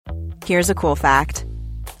Here's a cool fact.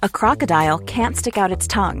 A crocodile can't stick out its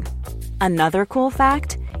tongue. Another cool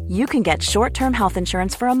fact, you can get short-term health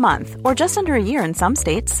insurance for a month or just under a year in some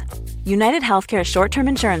states. United Healthcare short-term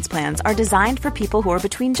insurance plans are designed for people who are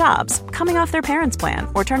between jobs, coming off their parents' plan,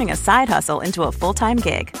 or turning a side hustle into a full-time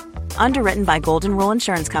gig. Underwritten by Golden Rule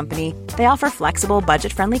Insurance Company, they offer flexible,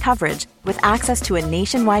 budget-friendly coverage with access to a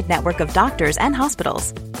nationwide network of doctors and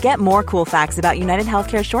hospitals. Get more cool facts about United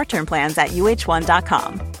Healthcare short-term plans at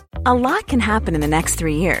uh1.com. A lot can happen in the next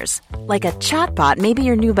 3 years. Like a chatbot may be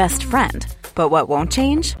your new best friend. But what won't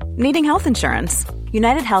change? Needing health insurance.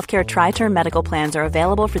 United Healthcare Tri-Term Medical Plans are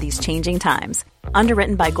available for these changing times.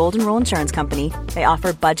 Underwritten by Golden Rule Insurance Company, they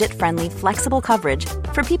offer budget-friendly, flexible coverage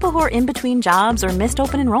for people who are in between jobs or missed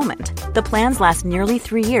open enrollment. The plans last nearly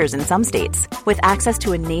 3 years in some states, with access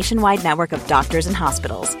to a nationwide network of doctors and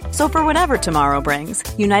hospitals. So for whatever tomorrow brings,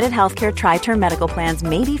 United Healthcare Tri-Term Medical Plans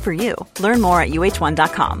may be for you. Learn more at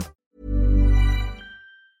uh1.com.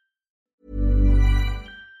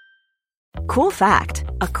 Cool fact,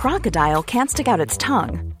 a crocodile can't stick out its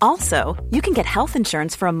tongue. Also, you can get health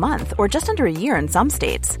insurance for a month or just under a year in some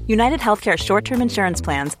states. United Healthcare short-term insurance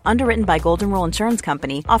plans, underwritten by Golden Rule Insurance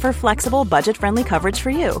Company, offer flexible, budget-friendly coverage for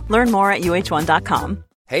you. Learn more at uh1.com.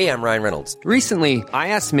 Hey, I'm Ryan Reynolds. Recently, I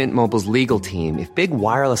asked Mint Mobile's legal team if big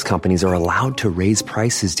wireless companies are allowed to raise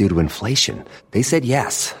prices due to inflation. They said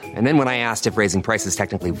yes. And then when I asked if raising prices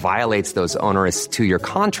technically violates those onerous 2-year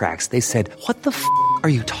contracts, they said, "What the f*** are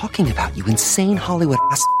you talking about, you insane Hollywood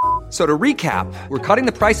ass?" So to recap, we're cutting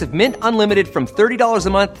the price of Mint Unlimited from $30 a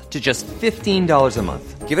month to just $15 a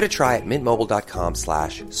month. Give it a try at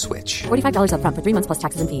mintmobile.com/switch. $45 up front for 3 months plus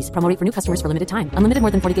taxes and fees. Promo rate for new customers for limited time. Unlimited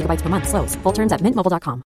more than 40 gigabytes per month. Slows full terms at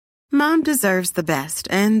mintmobile.com. Mom deserves the best,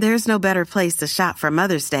 and there's no better place to shop for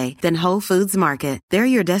Mother's Day than Whole Foods Market. They're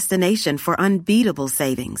your destination for unbeatable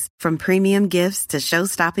savings, from premium gifts to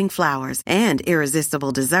show-stopping flowers and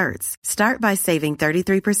irresistible desserts. Start by saving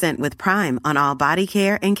 33% with Prime on all body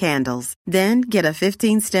care and candles. Then get a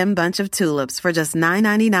 15-stem bunch of tulips for just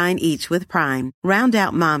 $9.99 each with Prime. Round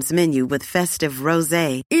out Mom's menu with festive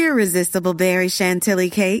rosé, irresistible berry chantilly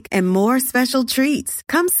cake, and more special treats.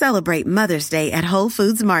 Come celebrate Mother's Day at Whole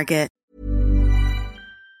Foods Market.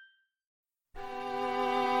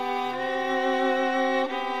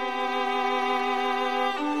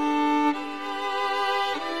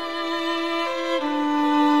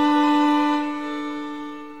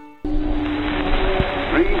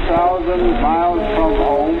 Miles from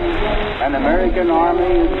home, an American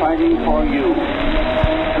army is fighting for you.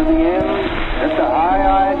 To the end that the high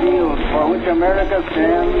ideals for which America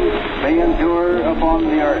stands may endure upon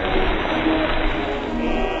the earth.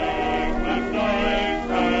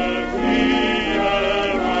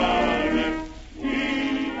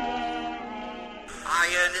 I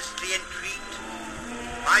earnestly entreat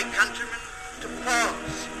my countrymen to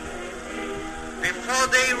pause before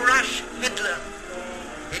they rush Hitler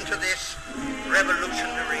into this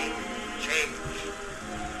revolutionary change,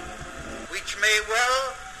 which may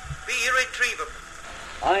well be irretrievable.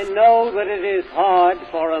 I know that it is hard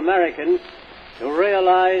for Americans to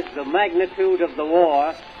realize the magnitude of the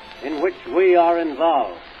war in which we are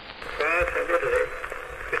involved. France and Italy,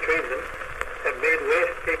 between them, have made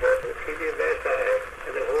waste paper the Treaty of Versailles,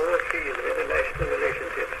 and the whole field of international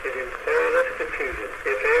relationships is in perilous confusion.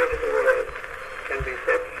 The affairs of the world can be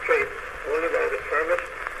set straight only by the firmest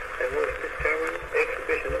and most determined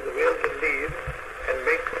exhibition of the will to lead and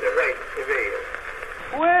make the right prevail.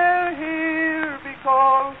 We're here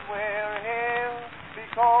because we're here,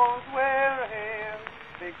 because we're here,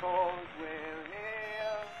 because we're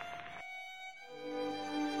here.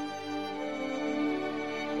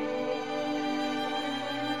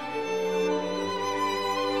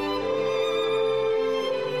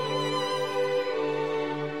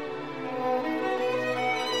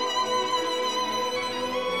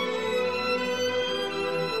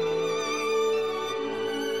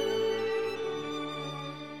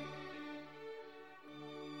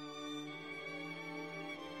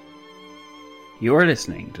 You're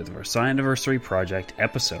listening to the Versailles Anniversary Project,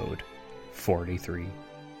 episode 43.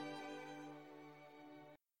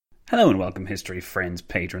 Hello and welcome, history friends,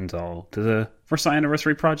 patrons all, to the Versailles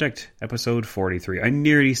Anniversary Project, episode 43. I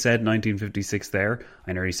nearly said 1956 there.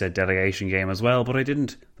 I nearly said Delegation Game as well, but I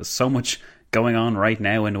didn't. There's so much going on right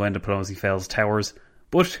now in When Diplomacy Fails Towers.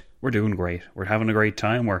 But we're doing great. We're having a great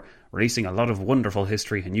time. We're releasing a lot of wonderful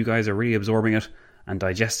history, and you guys are really absorbing it and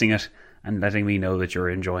digesting it and letting me know that you're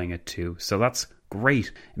enjoying it too. So that's great.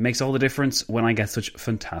 It makes all the difference when I get such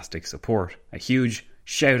fantastic support. A huge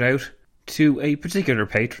shout out to a particular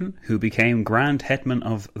patron who became Grand Hetman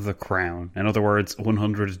of the Crown. In other words,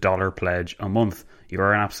 $100 pledge a month. You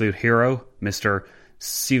are an absolute hero, Mr.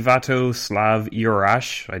 Svatoslav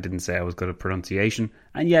Jurash. I didn't say I was good at pronunciation.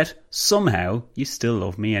 And yet, somehow, you still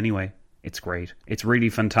love me anyway. It's great. It's really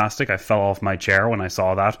fantastic. I fell off my chair when I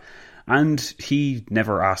saw that. And he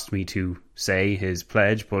never asked me to say his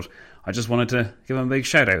pledge, but I just wanted to give him a big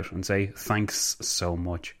shout out and say thanks so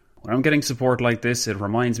much. When I'm getting support like this, it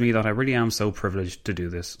reminds me that I really am so privileged to do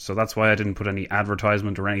this. So that's why I didn't put any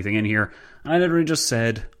advertisement or anything in here. And I literally just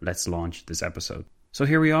said, let's launch this episode. So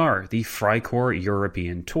here we are, the Freikorps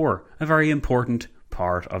European Tour, a very important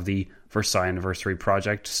part of the Versailles Anniversary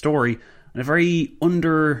Project story, and a very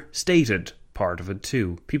understated part of it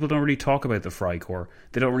too. People don't really talk about the Freikorps.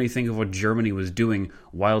 They don't really think of what Germany was doing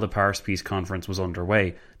while the Paris Peace Conference was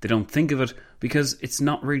underway. They don't think of it because it's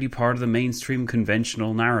not really part of the mainstream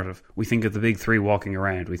conventional narrative. We think of the big three walking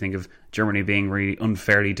around. We think of Germany being really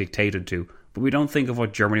unfairly dictated to. But we don't think of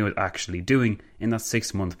what Germany was actually doing in that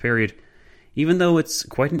 6-month period, even though it's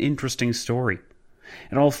quite an interesting story.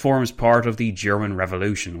 It all forms part of the German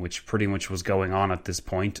Revolution, which pretty much was going on at this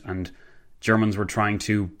point, and Germans were trying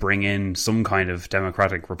to bring in some kind of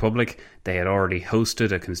democratic republic. They had already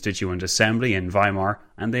hosted a constituent assembly in Weimar,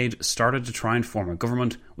 and they'd started to try and form a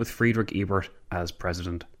government with Friedrich Ebert as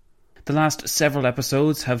president. The last several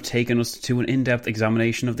episodes have taken us to an in-depth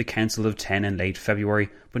examination of the Council of 10 in late February,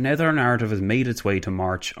 but now that our narrative has made its way to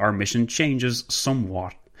March, our mission changes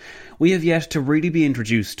somewhat. We have yet to really be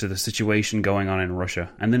introduced to the situation going on in Russia,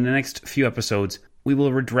 and in the next few episodes, we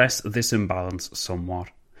will redress this imbalance somewhat.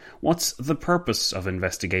 What's the purpose of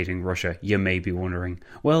investigating Russia, you may be wondering?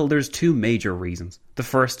 Well, there's two major reasons. The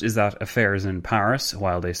first is that affairs in Paris,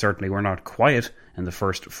 while they certainly were not quiet in the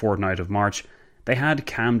first fortnight of March, they had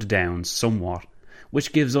calmed down somewhat,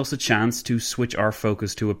 which gives us a chance to switch our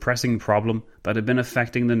focus to a pressing problem that had been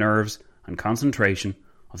affecting the nerves and concentration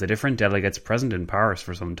of the different delegates present in Paris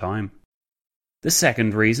for some time. The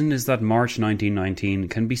second reason is that March 1919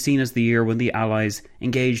 can be seen as the year when the Allies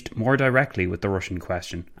engaged more directly with the Russian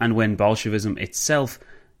question, and when Bolshevism itself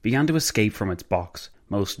began to escape from its box,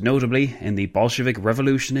 most notably in the Bolshevik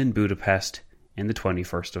Revolution in Budapest in the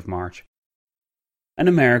 21st of March. An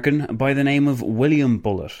American by the name of William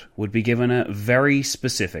Bullitt would be given a very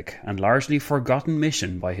specific and largely forgotten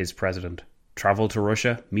mission by his president. Travel to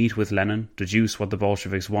Russia, meet with Lenin, deduce what the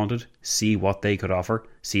Bolsheviks wanted, see what they could offer,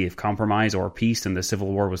 see if compromise or peace in the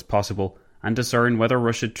Civil War was possible, and discern whether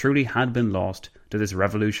Russia truly had been lost to this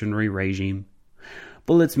revolutionary regime.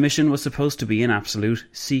 Bullitt's mission was supposed to be an absolute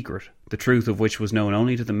secret, the truth of which was known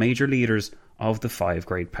only to the major leaders of the five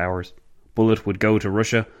great powers. Bullitt would go to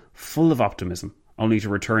Russia full of optimism, only to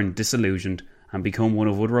return disillusioned and become one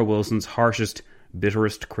of Woodrow Wilson's harshest,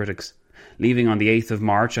 bitterest critics. Leaving on the 8th of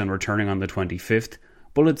March and returning on the 25th,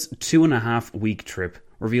 Bullitt's 2.5-week trip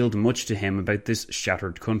revealed much to him about this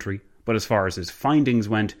shattered country, but as far as his findings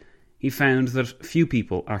went, he found that few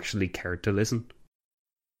people actually cared to listen.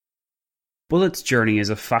 Bullitt's journey is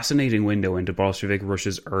a fascinating window into Bolshevik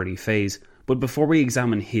Russia's early phase, but before we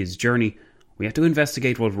examine his journey, we have to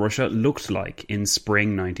investigate what Russia looked like in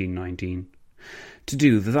spring 1919. To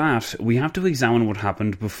do that, we have to examine what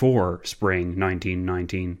happened before spring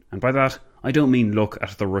 1919, and by that, I don't mean look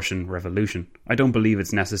at the Russian Revolution. I don't believe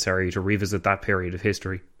it's necessary to revisit that period of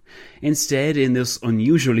history. Instead, in this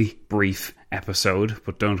unusually brief episode,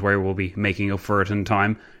 but don't worry, we'll be making up for it in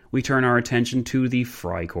time, we turn our attention to the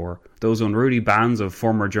Freikorps, those unruly bands of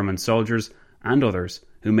former German soldiers and others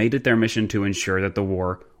who made it their mission to ensure that the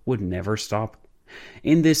war would never stop.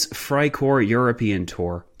 In this Freikorps European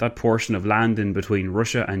tour, that portion of land in between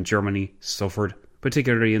Russia and Germany suffered,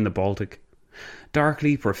 particularly in the Baltic.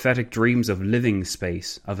 Darkly prophetic dreams of living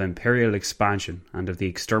space, of imperial expansion, and of the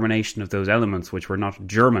extermination of those elements which were not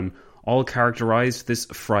German all characterised this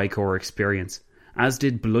Freikorps experience, as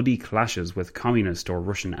did bloody clashes with communist or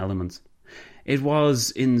Russian elements. It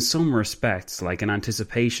was, in some respects, like an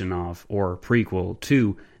anticipation of, or prequel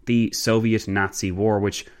to, the Soviet-Nazi war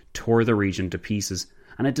which tore the region to pieces,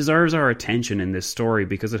 and it deserves our attention in this story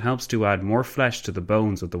because it helps to add more flesh to the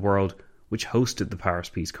bones of the world which hosted the Paris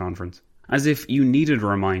Peace Conference. As if you needed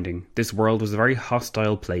reminding, this world was a very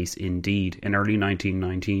hostile place indeed in early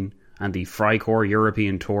 1919, and the Freikorps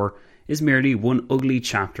European Tour is merely one ugly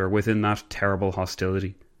chapter within that terrible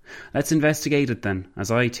hostility. Let's investigate it then,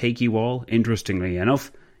 as I take you all, interestingly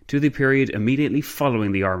enough, to the period immediately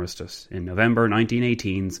following the armistice in November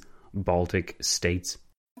 1918's Baltic states.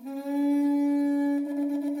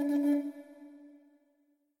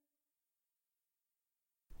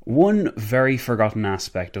 One very forgotten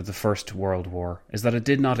aspect of the First World War is that it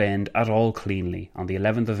did not end at all cleanly on the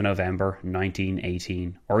 11th of November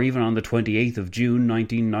 1918, or even on the 28th of June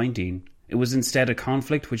 1919. It was instead a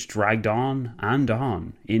conflict which dragged on and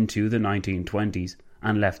on into the 1920s,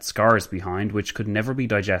 and left scars behind which could never be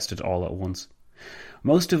digested all at once.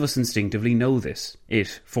 Most of us instinctively know this.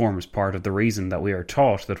 It forms part of the reason that we are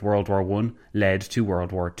taught that World War I led to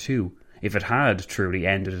World War II. If it had truly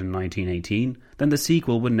ended in 1918, then the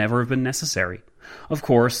sequel would never have been necessary. Of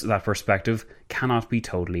course, that perspective cannot be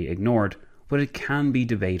totally ignored, but it can be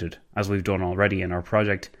debated, as we've done already in our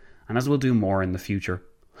project, and as we'll do more in the future.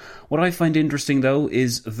 What I find interesting, though,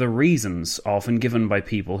 is the reasons often given by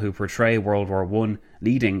people who portray World War I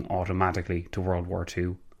leading automatically to World War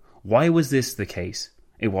II. Why was this the case?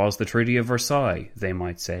 It was the Treaty of Versailles, they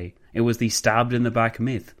might say. It was the stabbed-in-the-back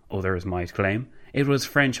myth, others might claim. It was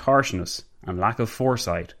French harshness and lack of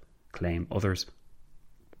foresight, claim others.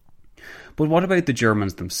 But what about the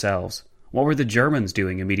Germans themselves? What were the Germans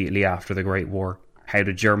doing immediately after the Great War? How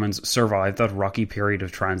did Germans survive that rocky period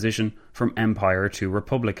of transition from empire to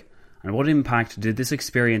republic? And what impact did this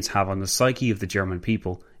experience have on the psyche of the German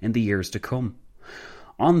people in the years to come?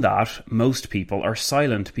 On that, most people are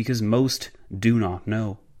silent because most do not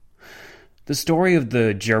know. The story of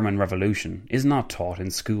the German Revolution is not taught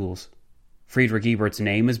in schools. Friedrich Ebert's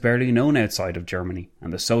name is barely known outside of Germany,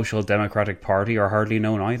 and the Social Democratic Party are hardly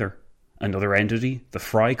known either. Another entity, the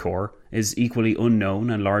Freikorps, is equally unknown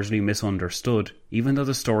and largely misunderstood, even though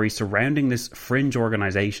the story surrounding this fringe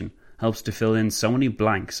organisation helps to fill in so many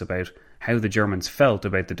blanks about how the Germans felt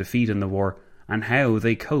about the defeat in the war and how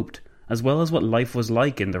they coped, as well as what life was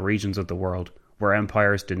like in the regions of the world where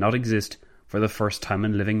empires did not exist for the first time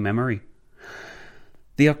in living memory.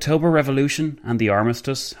 The October Revolution and the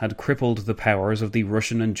Armistice had crippled the powers of the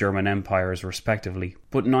Russian and German empires respectively,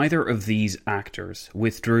 but neither of these actors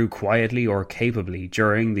withdrew quietly or capably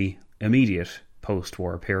during the immediate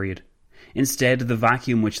post-war period. Instead, the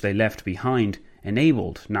vacuum which they left behind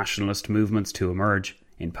enabled nationalist movements to emerge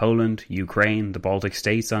in Poland, Ukraine, the Baltic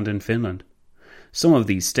states and in Finland. Some of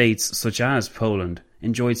these states, such as Poland,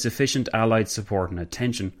 enjoyed sufficient Allied support and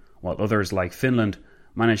attention, while others, like Finland,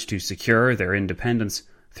 managed to secure their independence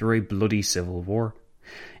through a bloody civil war.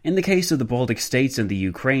 In the case of the Baltic states and the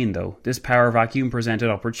Ukraine, though, this power vacuum presented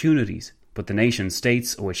opportunities, but the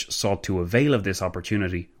nation-states which sought to avail of this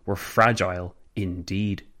opportunity were fragile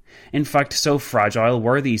indeed. In fact, so fragile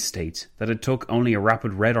were these states that it took only a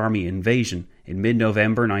rapid Red Army invasion in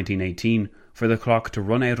mid-November 1918 for the clock to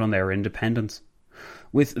run out on their independence.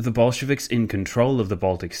 With the Bolsheviks in control of the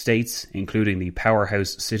Baltic states, including the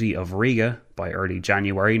powerhouse city of Riga, by early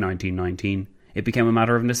January 1919, it became a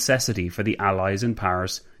matter of necessity for the Allies in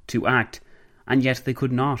Paris to act, and yet they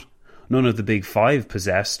could not. None of the Big Five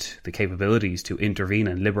possessed the capabilities to intervene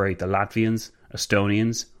and liberate the Latvians,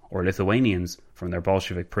 Estonians, or Lithuanians from their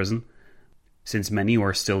Bolshevik prison, since many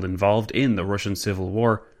were still involved in the Russian Civil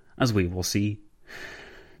War, as we will see.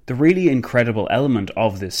 The really incredible element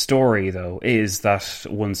of this story, though, is that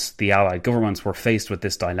once the Allied governments were faced with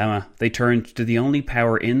this dilemma, they turned to the only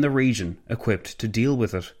power in the region equipped to deal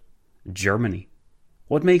with it: Germany.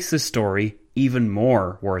 What makes this story even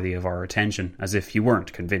more worthy of our attention, as if you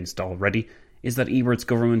weren't convinced already, is that Ebert's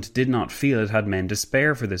government did not feel it had men to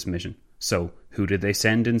spare for this mission. So, who did they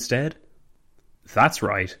send instead? That's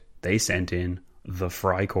right, they sent in the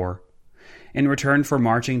Freikorps. In return for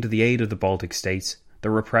marching to the aid of the Baltic states, the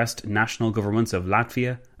repressed national governments of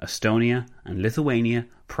Latvia, Estonia and Lithuania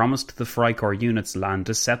promised the Freikorps units land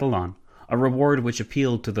to settle on, a reward which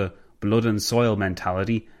appealed to the blood and soil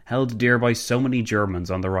mentality held dear by so many Germans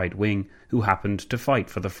on the right wing who happened to fight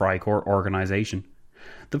for the Freikorps organisation.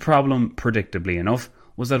 The problem, predictably enough,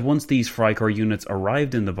 was that once these Freikorps units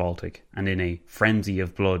arrived in the Baltic and in a frenzy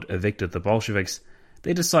of blood evicted the Bolsheviks,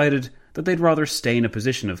 they decided that they'd rather stay in a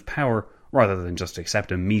position of power rather than just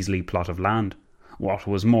accept a measly plot of land. What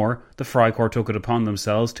was more, the Freikorps took it upon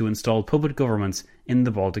themselves to install puppet governments in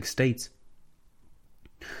the Baltic states.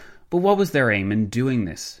 But what was their aim in doing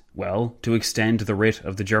this? Well, to extend the writ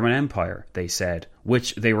of the German Empire, they said,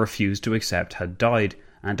 which they refused to accept had died,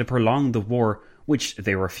 and to prolong the war, which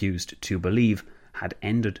they refused to believe had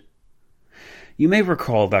ended. You may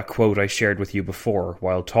recall that quote I shared with you before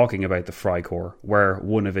while talking about the Freikorps, where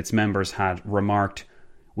one of its members had remarked,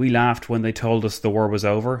 "We laughed when they told us the war was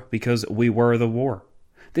over because we were the war."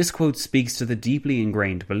 This quote speaks to the deeply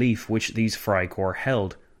ingrained belief which these Freikorps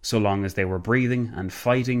held. So long as they were breathing and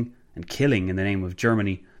fighting and killing in the name of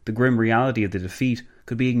Germany, the grim reality of the defeat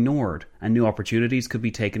could be ignored and new opportunities could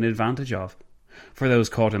be taken advantage of. For those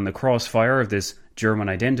caught in the crossfire of this German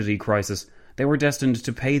identity crisis, they were destined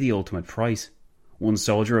to pay the ultimate price. One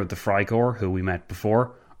soldier of the Freikorps, who we met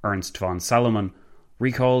before, Ernst von Salomon,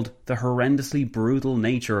 recalled the horrendously brutal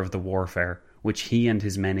nature of the warfare, which he and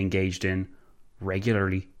his men engaged in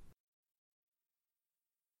regularly.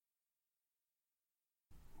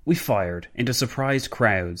 We fired into surprised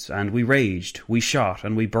crowds, and we raged, we shot,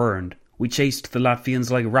 and we burned. We chased the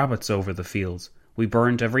Latvians like rabbits over the fields. We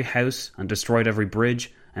burnt every house and destroyed every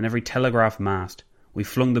bridge and every telegraph mast. We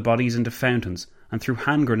flung the bodies into fountains and threw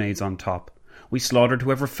hand grenades on top. We slaughtered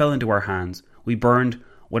whoever fell into our hands. We burned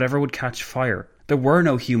whatever would catch fire. There were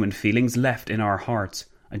no human feelings left in our hearts.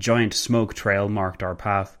 A giant smoke trail marked our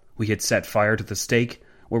path. We had set fire to the stake,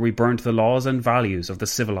 where we burnt the laws and values of the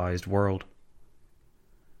civilized world.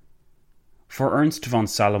 For Ernst von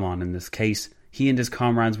Salomon in this case, he and his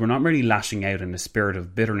comrades were not merely lashing out in a spirit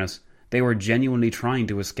of bitterness, they were genuinely trying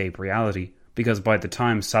to escape reality, because by the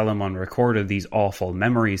time Salomon recorded these awful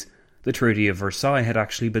memories, the Treaty of Versailles had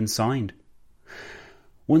actually been signed.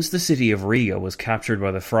 Once the city of Riga was captured by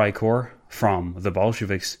the Freikorps from the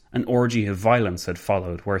Bolsheviks, an orgy of violence had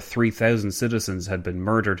followed where 3,000 citizens had been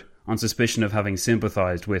murdered on suspicion of having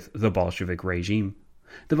sympathised with the Bolshevik regime.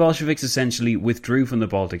 The Bolsheviks essentially withdrew from the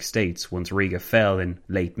Baltic states once Riga fell in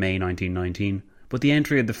late May 1919, but the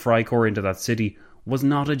entry of the Freikorps into that city was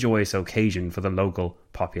not a joyous occasion for the local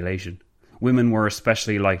population. Women were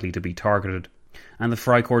especially likely to be targeted, and the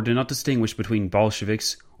Freikorps did not distinguish between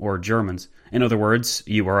Bolsheviks or Germans. In other words,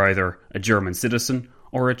 you were either a German citizen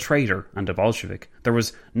or a traitor and a Bolshevik. There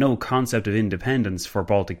was no concept of independence for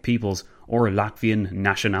Baltic peoples or Latvian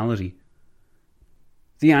nationality.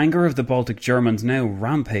 The anger of the Baltic Germans now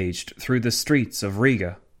rampaged through the streets of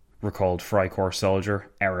Riga, recalled Freikorps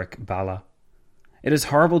soldier Erich Balla. It is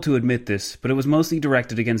horrible to admit this, but it was mostly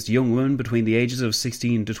directed against young women between the ages of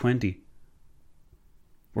 16 to 20.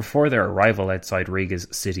 Before their arrival outside Riga's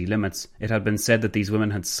city limits, it had been said that these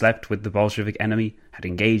women had slept with the Bolshevik enemy, had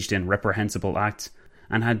engaged in reprehensible acts,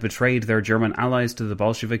 and had betrayed their German allies to the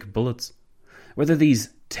Bolshevik bullets. Whether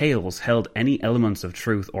these tales held any elements of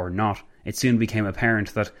truth or not, it soon became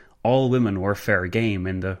apparent that all women were fair game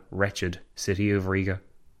in the wretched city of Riga.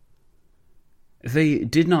 They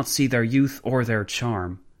did not see their youth or their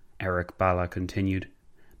charm, Erich Balla continued.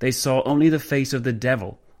 They saw only the face of the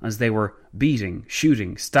devil as they were beating,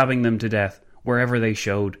 shooting, stabbing them to death wherever they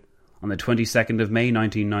showed. On the 22nd of May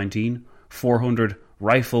 1919, 400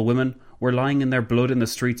 rifle women were lying in their blood in the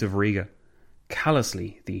streets of Riga.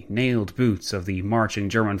 Callously, the nailed boots of the marching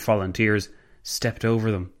German volunteers stepped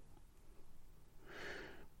over them.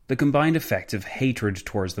 The combined effects of hatred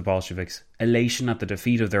towards the Bolsheviks, elation at the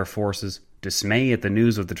defeat of their forces, dismay at the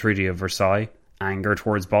news of the Treaty of Versailles, anger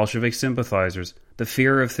towards Bolshevik sympathisers, the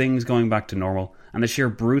fear of things going back to normal, and the sheer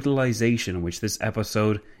brutalisation which this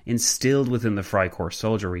episode instilled within the Freikorps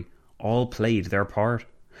soldiery, all played their part.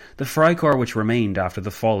 The Freikorps, which remained after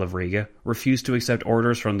the fall of Riga, refused to accept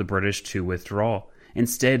orders from the British to withdraw.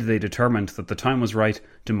 Instead, they determined that the time was right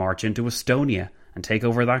to march into Estonia and take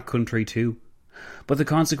over that country too. But the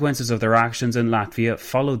consequences of their actions in Latvia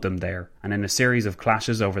followed them there, and in a series of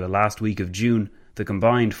clashes over the last week of June, the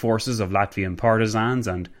combined forces of Latvian partisans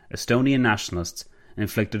and Estonian nationalists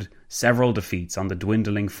inflicted several defeats on the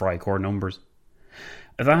dwindling Freikorps numbers.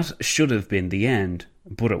 That should have been the end,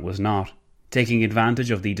 but it was not. Taking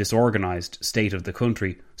advantage of the disorganised state of the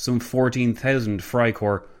country, some 14,000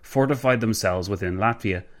 Freikorps fortified themselves within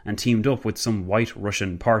Latvia and teamed up with some White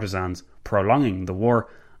Russian partisans, prolonging the war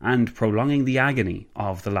and prolonging the agony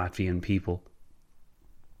of the Latvian people.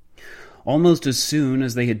 Almost as soon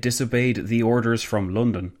as they had disobeyed the orders from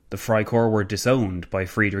London, the Freikorps were disowned by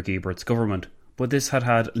Friedrich Ebert's government, but this had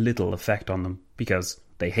had little effect on them, because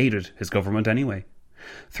they hated his government anyway.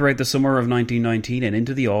 Throughout the summer of 1919 and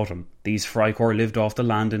into the autumn, these Freikorps lived off the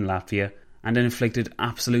land in Latvia and inflicted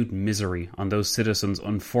absolute misery on those citizens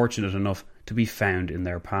unfortunate enough to be found in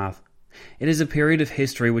their path. It is a period of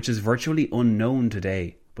history which is virtually unknown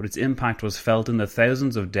today, but its impact was felt in the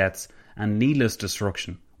thousands of deaths and needless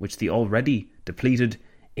destruction which the already depleted,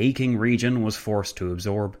 aching region was forced to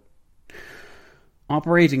absorb.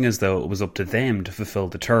 Operating as though it was up to them to fulfill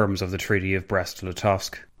the terms of the Treaty of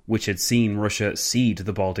Brest-Litovsk, which had seen Russia cede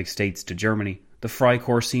the Baltic states to Germany, the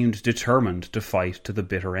Freikorps seemed determined to fight to the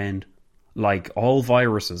bitter end. Like all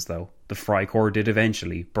viruses, though, the Freikorps did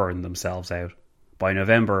eventually burn themselves out. By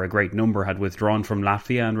November, a great number had withdrawn from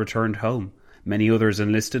Latvia and returned home. Many others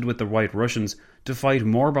enlisted with the White Russians to fight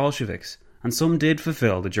more Bolsheviks, and some did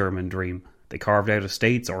fulfill the German dream. They carved out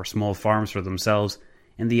estates or small farms for themselves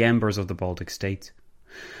in the embers of the Baltic states.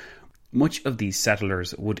 Much of these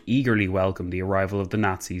settlers would eagerly welcome the arrival of the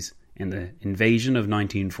Nazis in the invasion of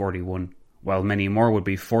 1941, while many more would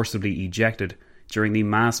be forcibly ejected during the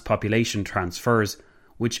mass population transfers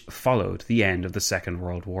which followed the end of the Second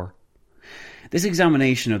World War. This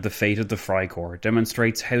examination of the fate of the Freikorps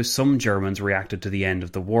demonstrates how some Germans reacted to the end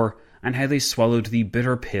of the war and how they swallowed the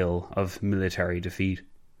bitter pill of military defeat.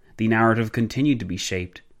 The narrative continued to be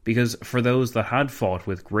shaped because for those that had fought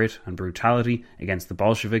with grit and brutality against the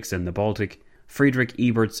Bolsheviks in the Baltic, Friedrich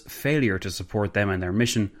Ebert's failure to support them in their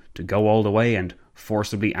mission to go all the way and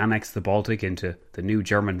forcibly annex the Baltic into the new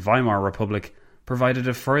German Weimar Republic provided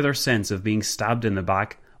a further sense of being stabbed in the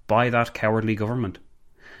back by that cowardly government.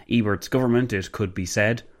 Ebert's government, it could be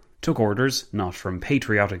said, took orders not from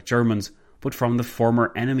patriotic Germans, but from the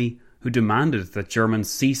former enemy who demanded that Germans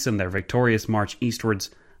cease in their victorious march eastwards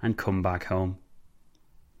and come back home.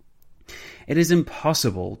 It is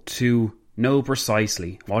impossible to know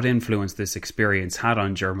precisely what influence this experience had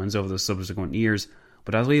on Germans over the subsequent years,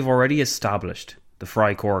 but as we've already established, the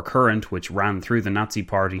Freikorps current which ran through the Nazi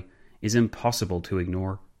Party is impossible to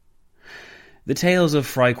ignore. The tales of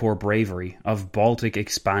Freikorps bravery, of Baltic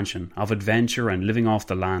expansion, of adventure and living off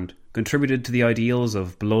the land contributed to the ideals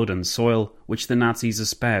of blood and soil which the Nazis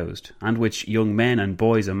espoused, and which young men and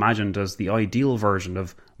boys imagined as the ideal version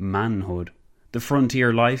of manhood. The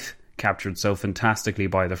frontier life, captured so fantastically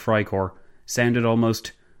by the Freikorps, sounded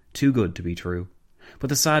almost too good to be true. But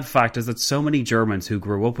the sad fact is that so many Germans who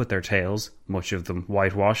grew up with their tales, much of them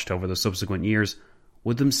whitewashed over the subsequent years,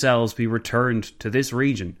 would themselves be returned to this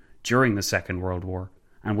region during the Second World War,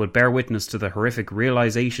 and would bear witness to the horrific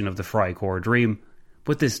realisation of the Freikorps dream,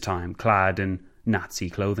 but this time clad in Nazi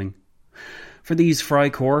clothing. For these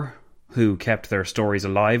Freikorps, who kept their stories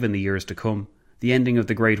alive in the years to come, the ending of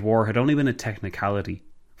the Great War had only been a technicality.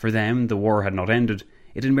 For them, the war had not ended,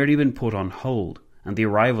 it had merely been put on hold, and the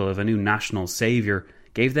arrival of a new national saviour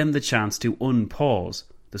gave them the chance to unpause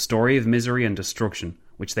the story of misery and destruction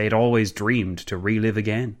which they had always dreamed to relive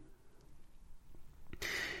again.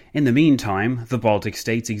 In the meantime, the Baltic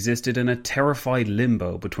states existed in a terrified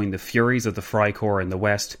limbo between the furies of the Freikorps in the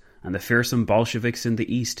west and the fearsome Bolsheviks in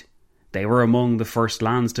the east. They were among the first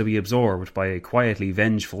lands to be absorbed by a quietly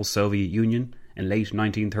vengeful Soviet Union in late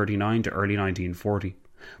 1939 to early 1940.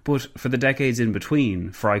 But for the decades in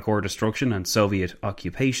between Freikorps destruction and Soviet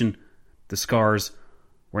occupation, the scars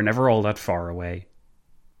were never all that far away.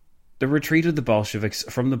 The retreat of the Bolsheviks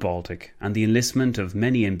from the Baltic and the enlistment of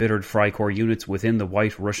many embittered Freikorps units within the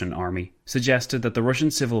White Russian Army suggested that the Russian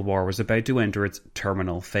Civil War was about to enter its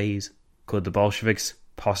terminal phase. Could the Bolsheviks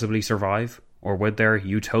possibly survive, or would their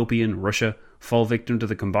utopian Russia fall victim to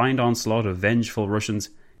the combined onslaught of vengeful Russians,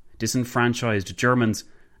 disenfranchised Germans,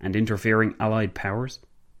 and interfering Allied powers?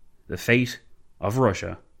 The fate of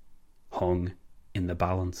Russia hung in the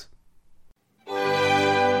balance.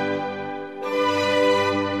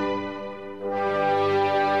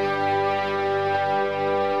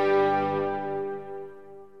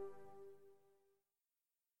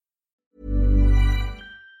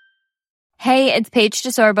 Hey, it's Paige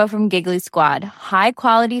DeSorbo from Giggly Squad. High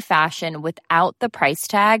quality fashion without the price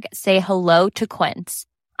tag. Say hello to Quince.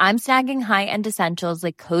 I'm snagging high-end essentials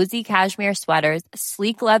like cozy cashmere sweaters,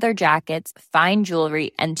 sleek leather jackets, fine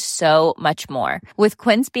jewelry, and so much more. With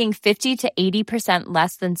Quince being 50 to 80%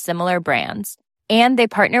 less than similar brands. And they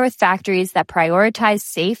partner with factories that prioritize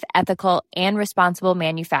safe, ethical, and responsible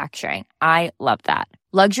manufacturing. I love that.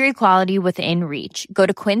 Luxury quality within reach. Go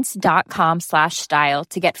to quince.com/style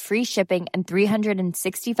to get free shipping and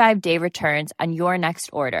 365-day returns on your next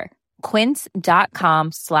order.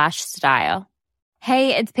 Quince.com/style.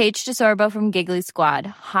 Hey, it's Paige DeSorbo from Giggly Squad.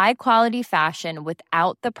 High quality fashion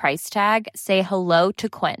without the price tag. Say hello to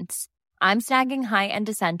Quince. I'm snagging high-end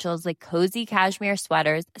essentials like cozy cashmere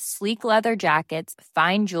sweaters, sleek leather jackets,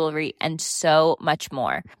 fine jewelry, and so much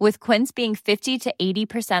more. With Quince being 50 to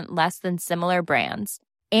 80% less than similar brands.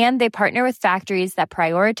 And they partner with factories that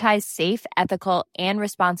prioritize safe, ethical, and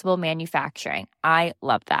responsible manufacturing. I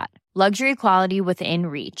love that. Luxury quality within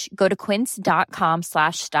reach. Go to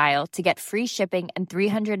quince.com/style to get free shipping and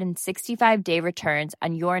 365-day returns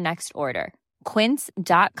on your next order.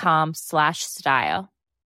 Quince.com/style.